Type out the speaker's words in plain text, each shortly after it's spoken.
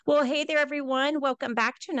Well, hey there, everyone. Welcome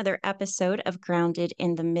back to another episode of Grounded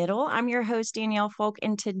in the Middle. I'm your host, Danielle Folk,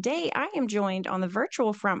 and today I am joined on the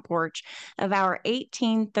virtual front porch of our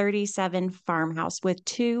 1837 farmhouse with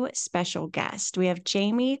two special guests. We have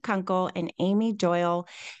Jayme Kuenkel and Amy Doyle,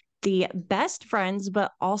 the best friends,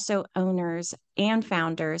 but also owners and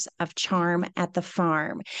founders of Charm at the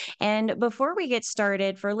Farm. And before we get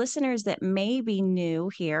started, for listeners that may be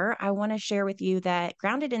new here, I want to share with you that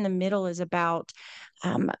Grounded in the Middle is about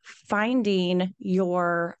finding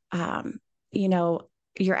you know,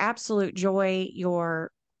 your absolute joy,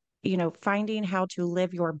 finding how to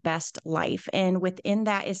live your best life. And within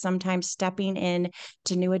that is sometimes stepping in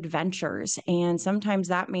to new adventures. And sometimes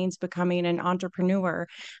that means becoming an entrepreneur.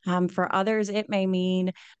 For others, it may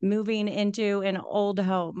mean moving into an old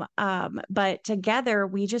home. But together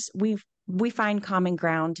we find common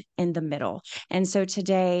ground in the middle. And so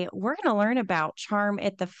today we're going to learn about Charm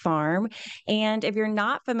at the Farm. And if you're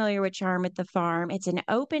not familiar with Charm at the Farm, it's an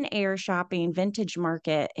open air shopping vintage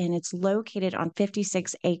market, and it's located on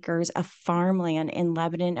 56 acres of farmland in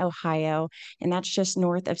Lebanon, Ohio. And that's just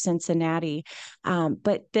north of Cincinnati.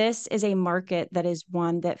 But this is a market that is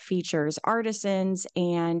one that features artisans,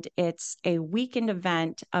 and it's a weekend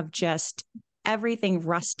event of just everything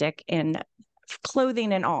rustic and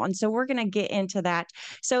clothing and all. And so we're going to get into that.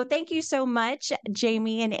 So thank you so much,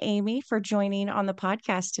 Jayme and Amy, for joining on the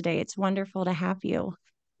podcast today. It's wonderful to have you.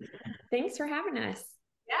 Thanks for having us.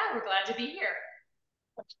 Yeah, we're glad to be here.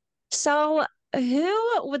 So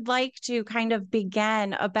who would like to kind of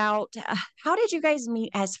begin about how did you guys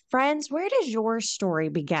meet as friends? Where does your story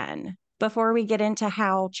begin before we get into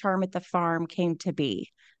how Charm at the Farm came to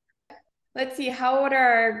be? Let's see, how old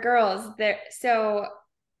are our girls? So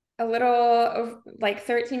a little like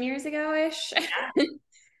 13 years ago-ish.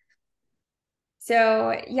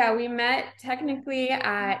 So yeah, we met technically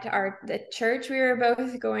at the church we were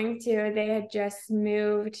both going to. They had just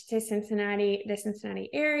moved to Cincinnati, the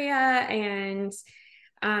Cincinnati area, and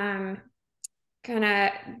kind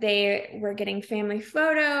of they were getting family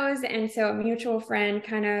photos, and so a mutual friend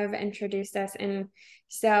kind of introduced us, and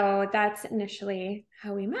so that's initially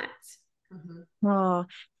how we met. Mm-hmm. Oh,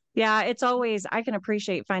 yeah, it's always, I can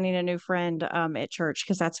appreciate finding a new friend at church,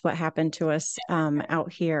 because that's what happened to us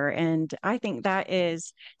out here. And I think that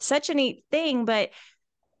is such a neat thing. But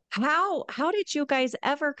how did you guys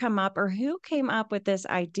ever come up, or who came up with this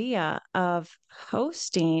idea of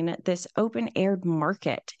hosting this open aired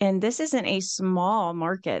market? And this isn't a small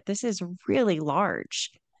market. This is really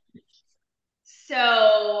large.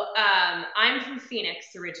 So I'm from Phoenix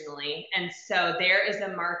originally, and so there is a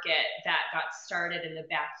market that got started in the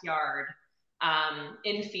backyard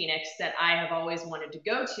in Phoenix that I have always wanted to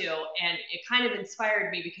go to, and it kind of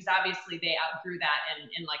inspired me because obviously they outgrew that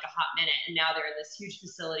in like a hot minute, and now they're in this huge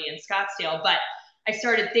facility in Scottsdale. But I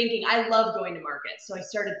started thinking, I love going to markets, so I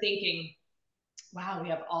started thinking, wow, we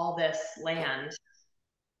have all this land.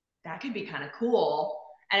 That could be kind of cool.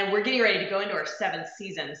 And we're getting ready to go into our 7th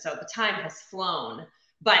season, so the time has flown.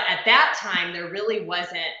 But at that time, there really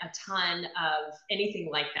wasn't a ton of anything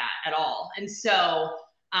like that at all. And so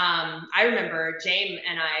I remember Jayme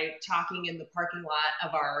and I talking in the parking lot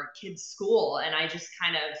of our kids' school, and I just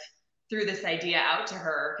kind of threw this idea out to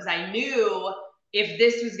her because I knew if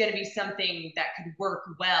this was going to be something that could work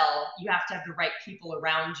well, you have to have the right people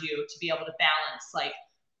around you to be able to balance, like,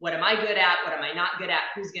 what am I good at? What am I not good at?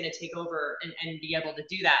 Who's going to take over and be able to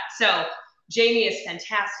do that? So Jayme is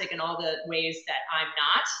fantastic in all the ways that I'm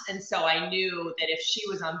not. And so I knew that if she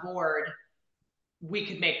was on board, we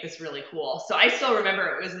could make this really cool. So I still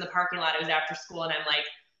remember it was in the parking lot. It was after school. And I'm like,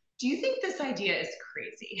 do you think this idea is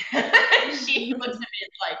crazy? She looks at me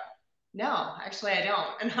and like, no, actually I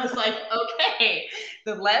don't. And I was like, okay,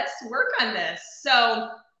 then let's work on this. So,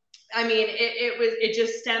 I mean, it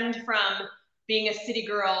just stemmed from being a city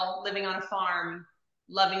girl, living on a farm,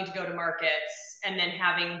 loving to go to markets, and then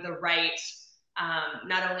having the right,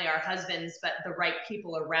 not only our husbands, but the right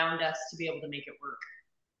people around us to be able to make it work.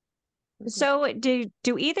 So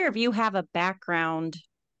do either of you have a background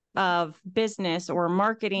of business or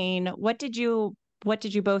marketing? What did you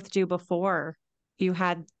both do before you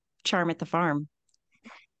had Charm at the Farm?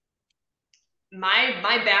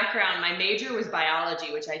 My background, my major was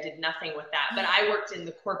biology, which I did nothing with that, but I worked in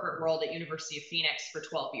the corporate world at University of Phoenix for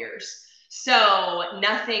 12 years. So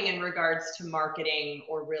nothing in regards to marketing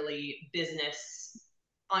or really business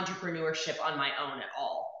entrepreneurship on my own at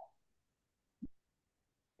all.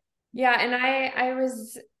 Yeah, and I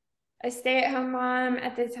was a stay-at-home mom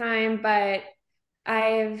at the time, but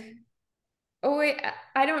I've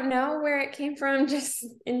I don't know where it came from just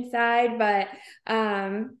inside, but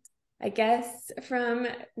I guess from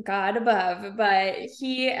God above, but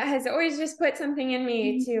he has always just put something in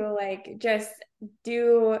me to like just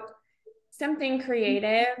do something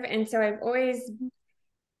creative. And so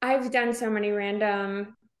I've done so many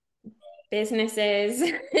random businesses.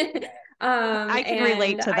 I can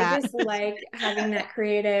relate And to I that. just like having that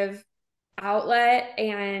creative outlet.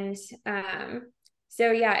 And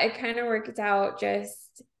so yeah, it kind of worked out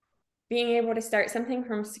just being able to start something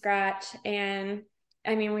from scratch. And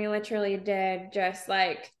I mean, we literally did just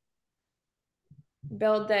like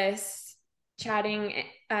build this chatting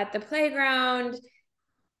at the playground.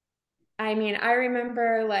 I mean, I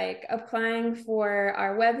remember like applying for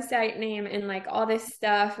our website name and like all this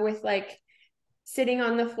stuff with like sitting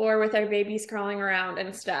on the floor with our babies crawling around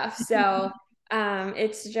and stuff. So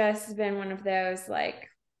it's just been one of those like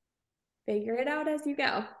figure it out as you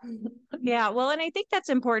go. Yeah, well, and I think that's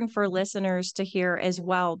important for listeners to hear as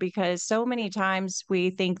well, because so many times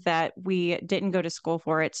we think that we didn't go to school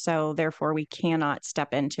for it, so therefore we cannot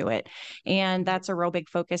step into it. And that's a real big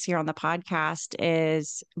focus here on the podcast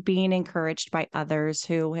is being encouraged by others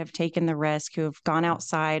who have taken the risk, who have gone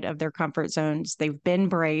outside of their comfort zones. They've been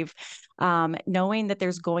brave, knowing that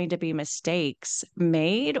there's going to be mistakes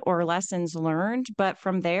made or lessons learned, but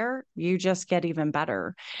from there, you just get even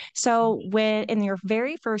better. So, when in your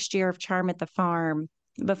very first year of Charm at the Farm,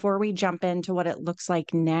 before we jump into what it looks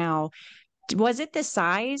like now, was it the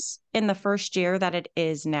size in the first year that it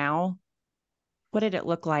is now? What did it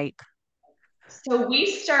look like? So we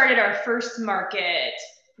started our first market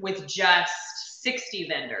with just 60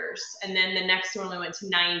 vendors, and then the next one we went to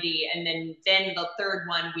 90, and then the third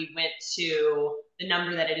one we went to the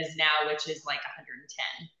number that it is now, which is like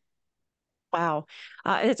 110. Wow,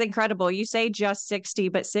 it's incredible. You say just 60,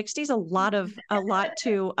 but 60 is a lot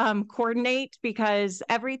to coordinate because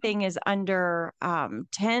everything is under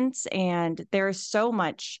tents, and there's so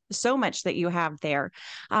much that you have there.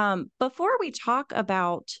 Before we talk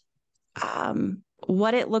about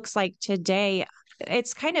what it looks like today.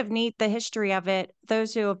 It's kind of neat, the history of it.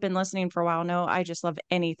 Those who have been listening for a while know I just love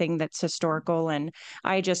anything that's historical. And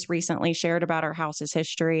I just recently shared about our house's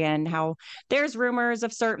history and how there's rumors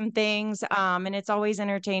of certain things. And it's always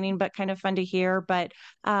entertaining, but kind of fun to hear. But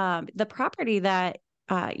the property that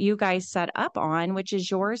you guys set up on, which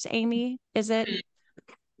is yours, Amy, is it?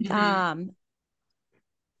 Mm-hmm. Um,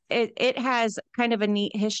 it has kind of a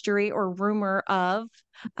neat history or rumor of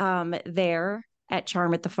there at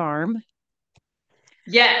Charm at the Farm.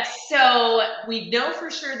 Yes. So we know for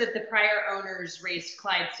sure that the prior owners raised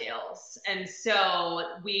Clydesdales. And so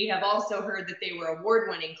we have also heard that they were award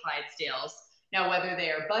winning Clydesdales. Now, whether they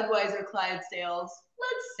are Budweiser Clydesdales,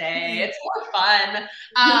 let's say it's more fun.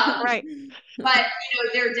 Right. But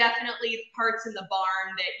there are definitely parts in the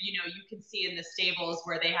barn that you can see in the stables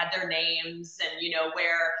where they had their names, and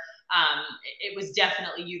where it was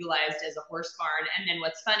definitely utilized as a horse barn. And then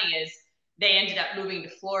what's funny is they ended up moving to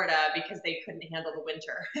Florida because they couldn't handle the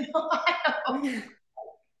winter in Ohio.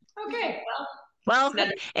 Okay, Well, well,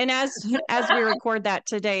 and as we record that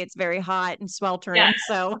today, it's very hot and yes, sweltering,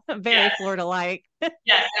 so very yes, Florida-like.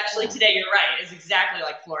 yes. Actually, today you're right. It's exactly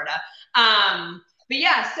like Florida. But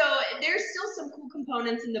yeah, so there's still some cool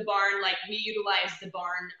components in the barn. Like we utilize the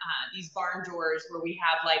barn, these barn doors where we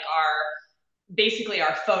have like basically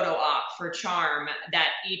our photo op for Charm, that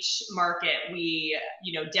each market we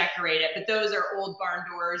decorate it, but those are old barn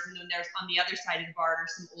doors. And then there's on the other side of the barn are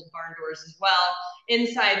some old barn doors as well.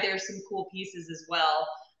 Inside there's some cool pieces as well.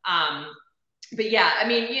 But yeah, I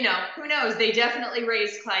mean, who knows, they definitely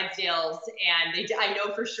raised Clydesdales, and I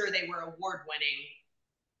know for sure they were award winning.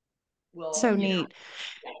 So neat.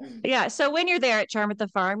 Yeah. So when you're there at Charm at the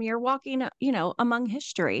Farm, you're walking, among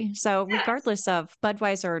history. So regardless of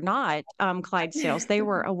Budweiser or not, Clydesdales, they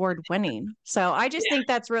were award winning. So I just Yeah. think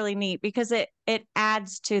that's really neat because it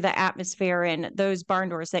adds to the atmosphere, and those barn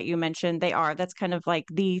doors that you mentioned, that's kind of like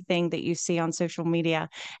the thing that you see on social media,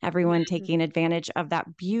 everyone taking advantage of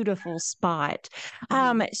that beautiful spot.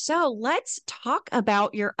 So let's talk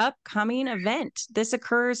about your upcoming event. This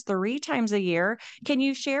occurs 3 times a year. Can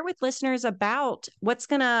you share with listeners about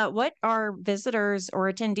what are visitors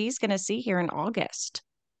or attendees gonna see here in August?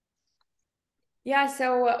 Yeah,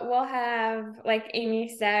 so we'll have, like Amy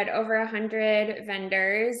said, over 100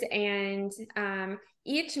 vendors, and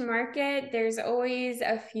each market, there's always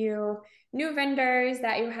a few new vendors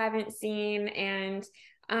that you haven't seen, and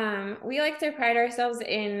we like to pride ourselves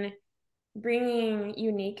in bringing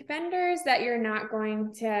unique vendors that you're not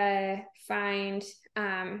going to find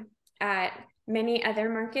at many other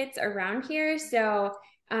markets around here. So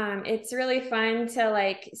it's really fun to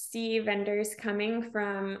like see vendors coming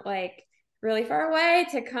from like really far away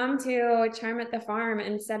to come to Charm at the Farm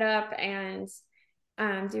and set up and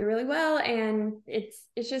do really well. And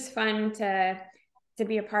it's just fun to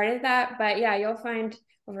be a part of that. But yeah, you'll find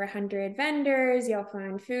over 100 vendors, you'll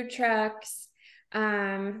find food trucks.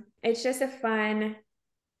 It's just a fun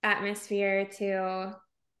atmosphere to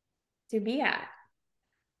be at.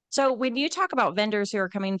 So when you talk about vendors who are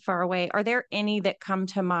coming far away, are there any that come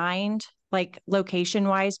to mind, like location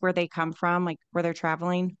wise, where they come from, like where they're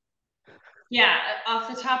traveling? Yeah,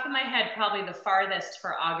 off the top of my head, probably the farthest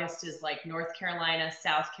for August is like North Carolina,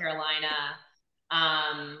 South Carolina.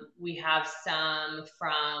 We have some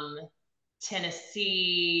from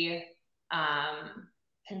Tennessee, um,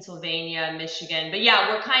 Pennsylvania, Michigan. But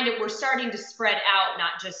yeah, we're starting to spread out,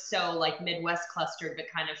 not just so like Midwest clustered, but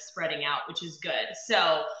kind of spreading out, which is good.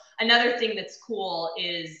 So another thing that's cool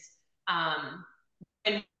is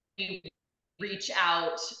when we reach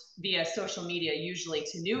out via social media, usually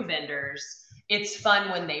to new vendors, it's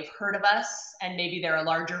fun when they've heard of us and maybe they're a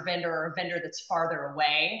larger vendor or a vendor that's farther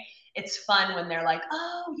away. It's fun when they're like,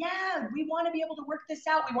 oh yeah, we want to be able to work this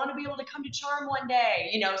out. We want to be able to come to Charm one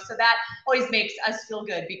day, so that always makes us feel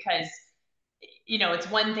good because it's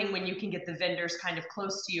one thing when you can get the vendors kind of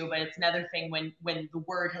close to you, but it's another thing when the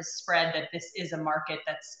word has spread that this is a market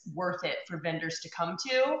that's worth it for vendors to come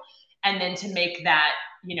to, and then to make that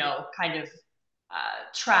kind of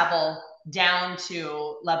travel down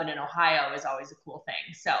to Lebanon, Ohio is always a cool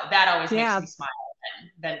thing. So that always makes Yeah. me smile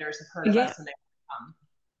when vendors have heard of Yeah. us and they come.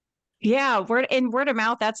 Yeah, word of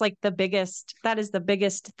mouth, that's like that is the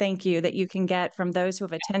biggest thank you that you can get from those who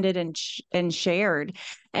have attended and shared.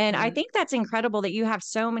 And I Mm-hmm. think that's incredible that you have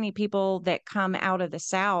so many people that come out of the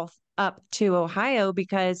South up to Ohio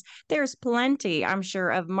because there's plenty, I'm sure,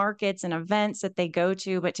 of markets and events that they go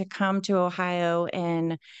to, but to come to Ohio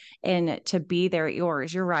and to be there at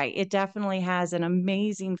yours, you're right. It definitely has an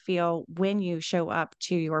amazing feel when you show up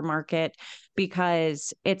to your market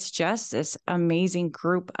because it's just this amazing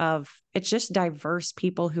group of it's just diverse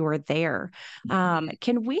people who are there.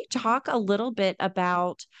 Can we talk a little bit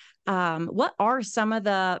about what are some of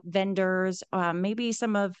the vendors, maybe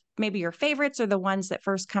your favorites or the ones that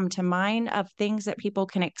first come to mind of things that people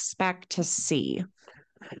can expect to see?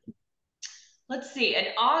 Let's see. In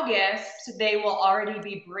August, they will already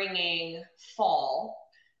be bringing fall.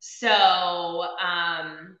 So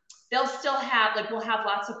they'll still have we'll have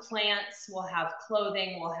lots of plants, we'll have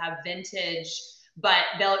clothing, we'll have vintage, but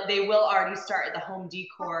they will already start the home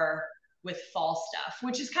decor with fall stuff,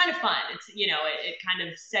 which is kind of fun. It's it kind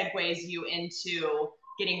of segues you into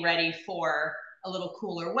getting ready for a little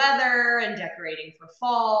cooler weather and decorating for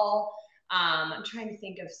fall. I'm trying to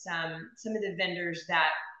think of some of the vendors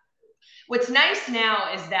that what's nice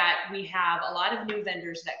now is that we have a lot of new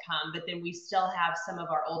vendors that come, but then we still have some of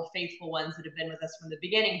our old faithful ones that have been with us from the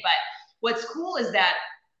beginning. But what's cool is that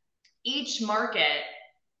each market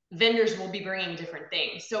vendors will be bringing different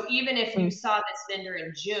things. So even if you saw this vendor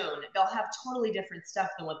in June, they'll have totally different stuff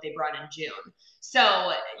than what they brought in June.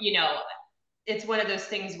 So, it's one of those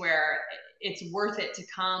things where it's worth it to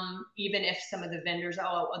come, even if some of the vendors,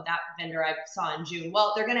 that vendor I saw in June,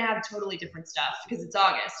 well, they're going to have totally different stuff because it's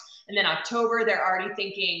August. And then October, they're already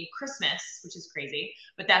thinking Christmas, which is crazy,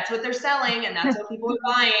 but that's what they're selling and that's what people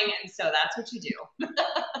are buying. And so that's what you do.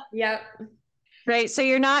 Yep. Right. So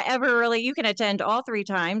you're not ever really, you can attend all three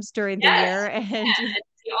times during the Yes, year. And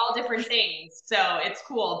see all different things. So it's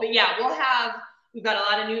cool. But yeah, we've got a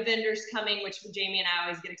lot of new vendors coming, which Jamie and I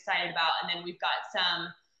always get excited about. And then we've got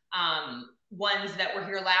some ones that were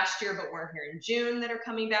here last year but weren't here in June that are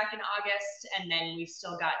coming back in August. And then we've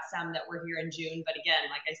still got some that were here in June. But again,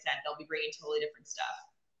 like I said, they'll be bringing totally different stuff.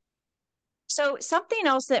 so something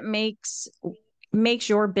else that makes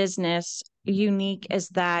your business unique is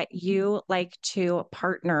that you like to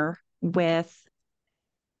partner with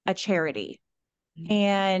a charity.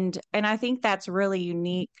 And I think that's really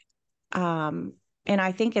unique. And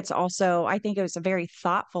I think it was a very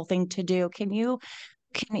thoughtful thing to do.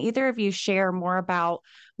 Can either of you share more about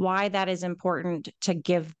why that is important to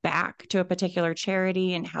give back to a particular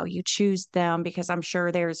charity and how you choose them? Because I'm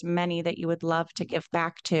sure there's many that you would love to give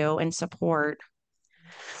back to and support.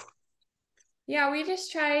 Yeah, we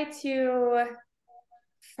just try to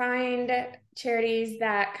find charities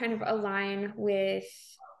that kind of align with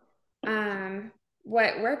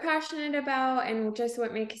what we're passionate about and just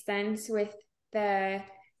what makes sense with the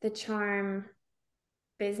charm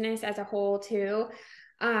business as a whole too.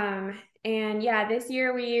 And yeah, this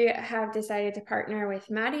year we have decided to partner with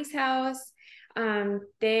Maddie's House.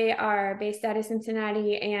 They are based out of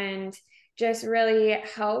Cincinnati and just really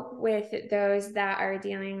help with those that are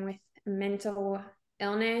dealing with mental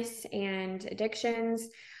illness and addictions.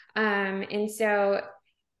 And so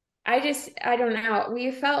I don't know.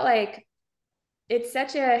 We felt like it's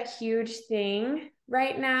such a huge thing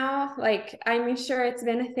right now. Like, I'm sure it's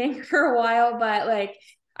been a thing for a while, but like,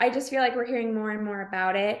 I just feel like we're hearing more and more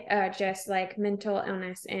about it, just like mental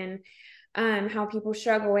illness and how people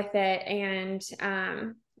struggle with it and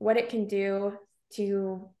what it can do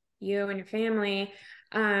to you and your family,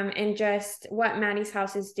 and just what Maddie's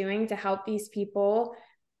House is doing to help these people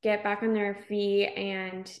get back on their feet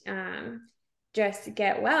and just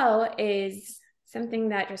get well is something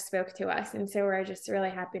that just spoke to us. And so we're just really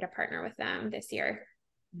happy to partner with them this year.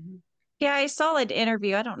 Yeah, I saw an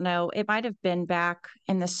interview. I don't know. It might have been back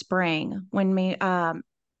in the spring when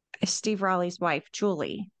Steve Raleigh's wife,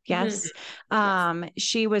 Julie. Yes. Yes.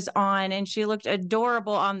 She was on and she looked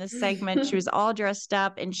adorable on the segment. She was all dressed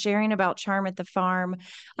up and sharing about Charm at the Farm.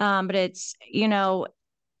 But it's,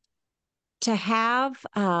 to have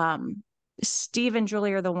Steve and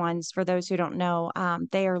Julie are the ones, for those who don't know,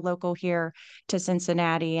 they are local here to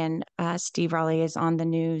Cincinnati, and Steve Raleigh is on the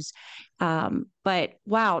news. But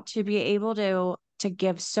wow, to be able to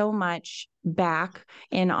give so much back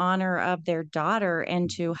in honor of their daughter and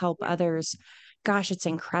to help others, gosh, it's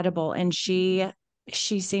incredible. And she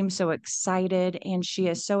seems so excited, and she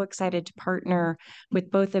is so excited to partner with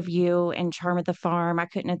both of you and Charm at the Farm. I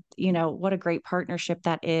couldn't, what a great partnership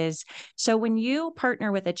that is. So when you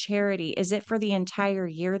partner with a charity, is it for the entire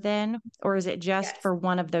year then, or is it just Yes. for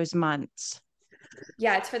one of those months?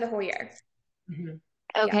 Yeah, it's for the whole year.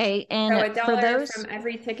 Okay. Yeah. And so for $1 those, from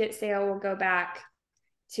every ticket sale will go back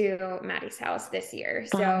to Maddie's House this year.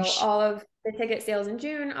 So gosh, all of the ticket sales in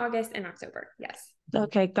June, August, and October. Yes.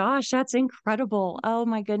 okay, gosh, that's incredible. Oh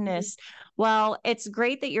my goodness. Well, it's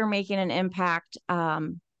great that you're making an impact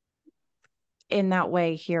in that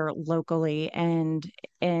way here locally, and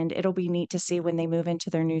it'll be neat to see when they move into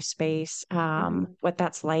their new space, what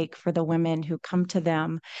that's like for the women who come to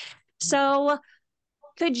them. So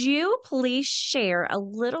could you please share a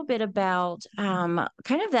little bit about kind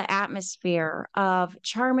of the atmosphere of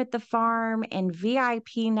Charm at the Farm and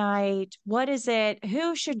VIP night? What is it?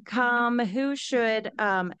 Who should come? Who should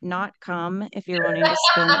not come if you're wanting to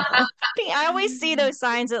spend the whole thing? I always see those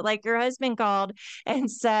signs that like your husband called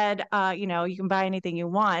and said, you can buy anything you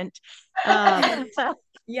want.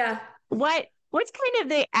 Yeah. What's kind of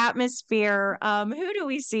the atmosphere? Who do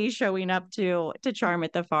we see showing up to Charm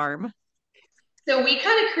at the Farm? So we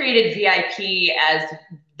kind of created VIP as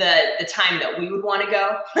the time that we would want to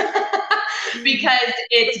go because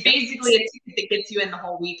it's basically a ticket that gets you in the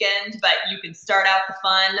whole weekend, but you can start out the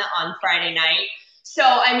fun on Friday night. So,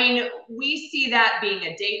 I mean, we see that being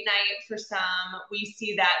a date night for some. We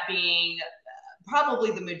see that being probably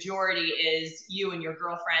the majority is you and your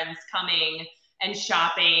girlfriends coming and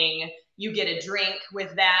shopping. You get a drink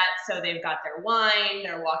with that. So they've got their wine,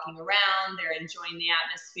 they're walking around, they're enjoying the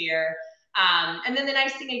atmosphere. And then the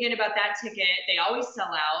nice thing again about that ticket, they always sell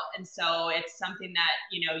out. And so it's something that,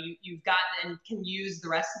 you've got and can use the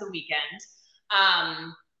rest of the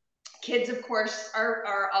weekend. Kids, of course,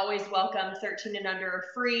 are always welcome. 13 and under are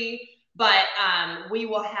free. But we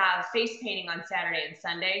will have face painting on Saturday and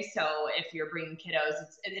Sunday. So if you're bringing kiddos,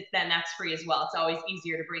 then that's free as well. It's always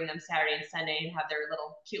easier to bring them Saturday and Sunday and have their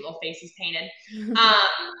cute little faces painted.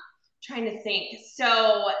 Trying to think.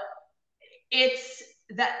 So it's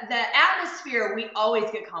the atmosphere. We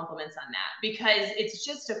always get compliments on that because it's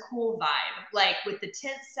just a cool vibe, like with the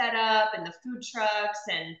tent set up and the food trucks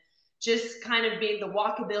and just kind of being the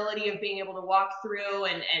walkability of being able to walk through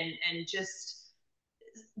and just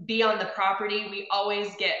be on the property. We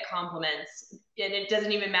always get compliments, and it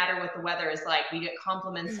doesn't even matter what the weather is like. We get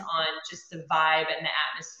compliments on just the vibe and the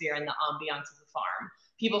atmosphere and the ambiance of the farm.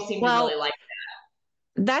 People seem to really like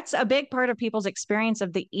that's a big part of people's experience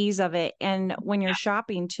of the ease of it. And when you're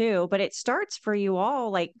shopping too, but it starts for you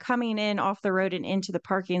all like coming in off the road and into the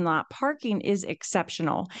parking lot. Parking is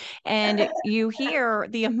exceptional. And you hear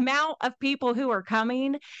the amount of people who are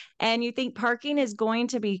coming and you think parking is going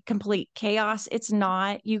to be complete chaos. It's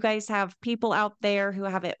not. You guys have people out there who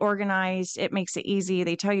have it organized. It makes it easy.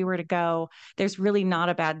 They tell you where to go. There's really not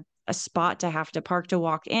a spot to have to park to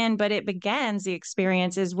walk in, but it begins the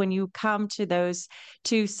experience is when you come to those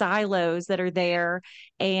two silos that are there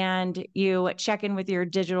and you check in with your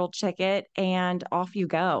digital ticket and off you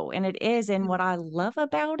go. And it is, and what I love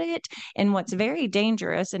about it and what's very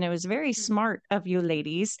dangerous, and it was very smart of you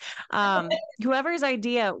ladies, whoever's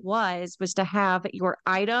idea it was to have your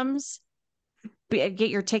items get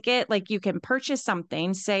your ticket, like you can purchase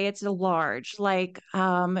something, say it's a large, like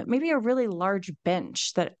maybe a really large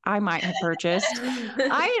bench that I might have purchased.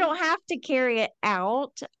 I don't have to carry it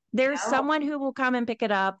out. There's someone who will come and pick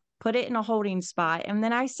it up put it in a holding spot, and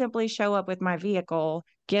then I simply show up with my vehicle,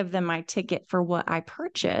 give them my ticket for what I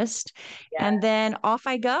purchased, and then off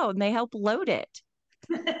I go, and they help load it.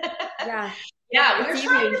 Yeah. Yeah, we're It's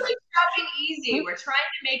trying easy. to make shopping easy. We're trying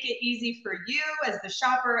to make it easy for you as the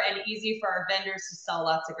shopper and easy for our vendors to sell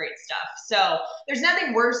lots of great stuff. So there's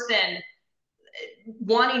nothing worse than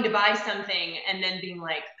wanting to buy something and then being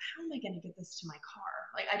like, how am I going to get this to my car?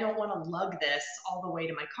 Like, I don't want to lug this all the way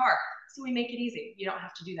to my car. So we make it easy. You don't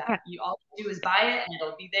have to do that. You all you do is buy it and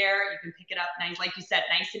it'll be there. You can pick it up nice, like you said,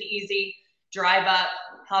 nice and easy. Drive up,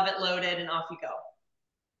 have it loaded, and off you go.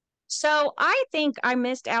 So I think I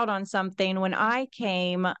missed out on something when I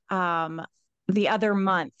came the other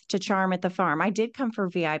month to Charm at the Farm. I did come for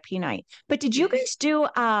VIP night. But did you guys do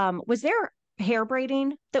was there hair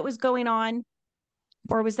braiding that was going on?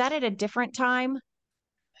 Or was that at a different time?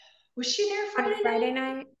 Was she there On Friday Friday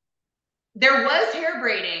night? night? There was hair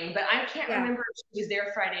braiding, but I can't Yeah. remember if she was there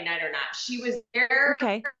Friday night or not. She was there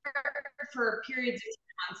Okay. for periods of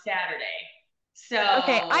time on Saturday. So,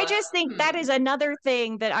 Okay, I just think that is another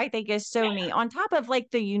thing that I think is so neat. On top of like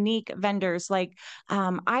the unique vendors, like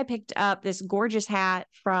I picked up this gorgeous hat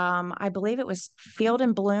from, I believe it was Field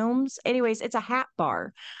and Blooms. Anyways, it's a hat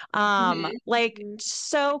bar. Like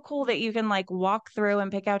so cool that you can like walk through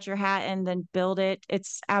and pick out your hat and then build it.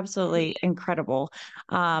 It's absolutely incredible.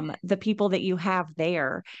 The people that you have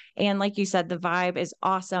there. And like you said, the vibe is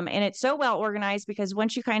awesome. And it's so well organized because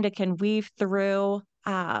once you kind of can weave through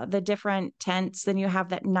the different tents, then you have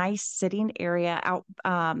that nice sitting area out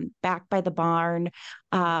back by the barn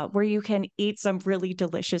where you can eat some really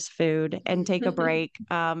delicious food and take a break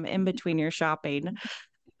in between your shopping.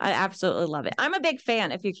 I absolutely love it. I'm a big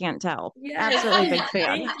fan, if you can't tell. Yes. Absolutely big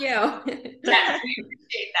fan. Thank you. yes, we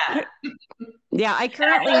appreciate that. Yeah, I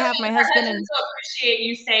currently have my husband and appreciate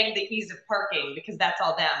you saying the ease of parking because that's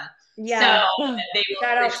all them. Yeah. So they will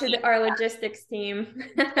Shout out to our logistics team.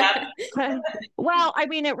 well, I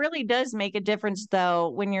mean, it really does make a difference though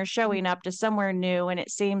when you're showing up to somewhere new and it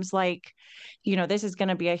seems like, this is going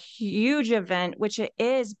to be a huge event, which it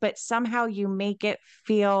is, but somehow you make it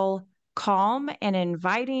feel calm and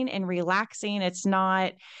inviting and relaxing. It's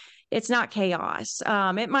not chaos.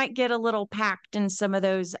 It might get a little packed in some of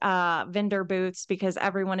those vendor booths because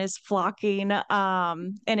everyone is flocking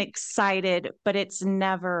and excited, but it's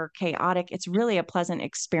never chaotic. It's really a pleasant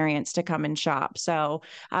experience to come and shop. So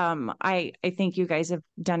I think you guys have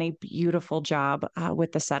done a beautiful job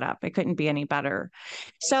with the setup. It couldn't be any better.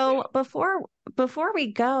 So before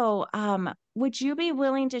we go, would you be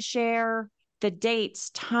willing to share the dates,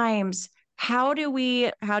 times? How do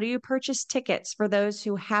you purchase tickets for those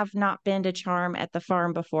who have not been to Charm at the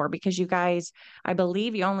Farm before? Because you guys, I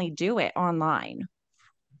believe you only do it online.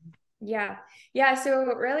 Yeah. Yeah. So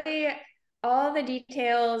really all the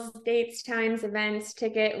details, dates, times, events,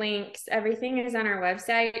 ticket links, everything is on our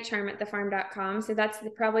website, charmatthefarm.com. So that's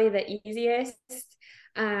probably the easiest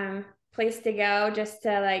place to go just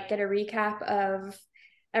to like get a recap of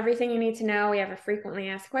everything you need to know. We have a frequently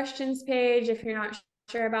asked questions page if you're not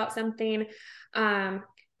sure about something.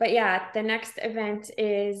 But yeah, the next event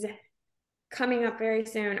is coming up very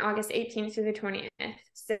soon, August 18th through the 20th.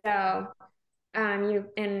 So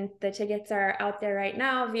and the tickets are out there right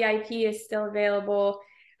now. VIP is still available.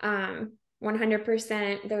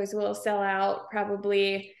 100% those will sell out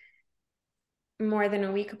probably more than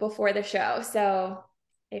a week before the show. So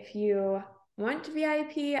if you want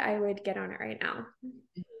VIP, I would get on it right now.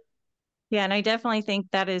 Yeah, and I definitely think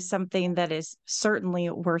that is something that is certainly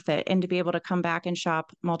worth it. And to be able to come back and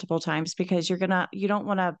shop multiple times because you don't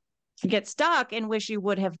want to get stuck and wish you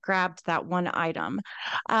would have grabbed that one item.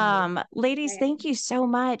 Ladies, thank you so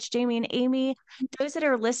much, Jayme and Amy. Those that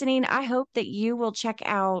are listening, I hope that you will check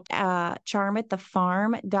out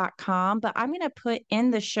charmatthefarm.com. But I'm going to put in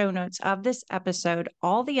the show notes of this episode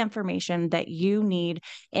all the information that you need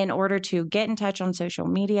in order to get in touch on social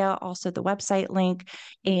media, also the website link,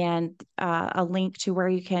 and a link to where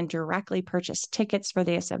you can directly purchase tickets for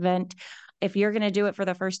this event. If you're going to do it for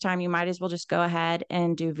the first time, you might as well just go ahead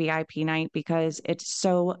and do VIP night because it's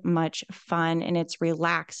so much fun and it's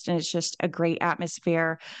relaxed and it's just a great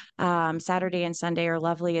atmosphere. Saturday and Sunday are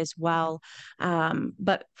lovely as well.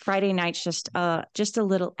 But Friday night's just a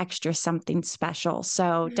little extra something special.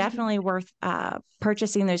 So definitely worth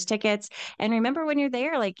purchasing those tickets. And remember when you're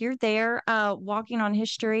there, like you're there walking on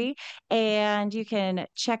history and you can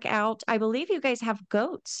check out, I believe you guys have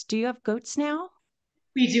goats. Do you have goats now?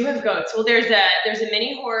 We do have goats. Well, there's a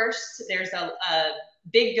mini horse, there's a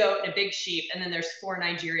big goat and a big sheep, and then there's 4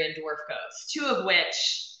 Nigerian dwarf goats, 2 of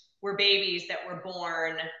which were babies that were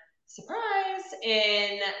born, surprise,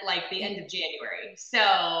 in like the end of January. So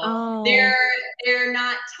Oh. they're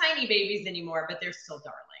not tiny babies anymore, but they're still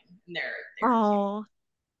darling. And they're Oh.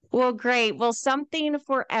 Well, great. Well, something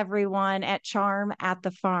for everyone at Charm at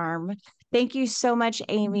the Farm. Thank you so much,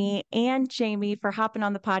 Amy and Jamie, for hopping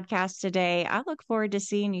on the podcast today. I look forward to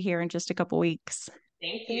seeing you here in just a couple weeks.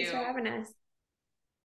 Thank Thanks you. for having us.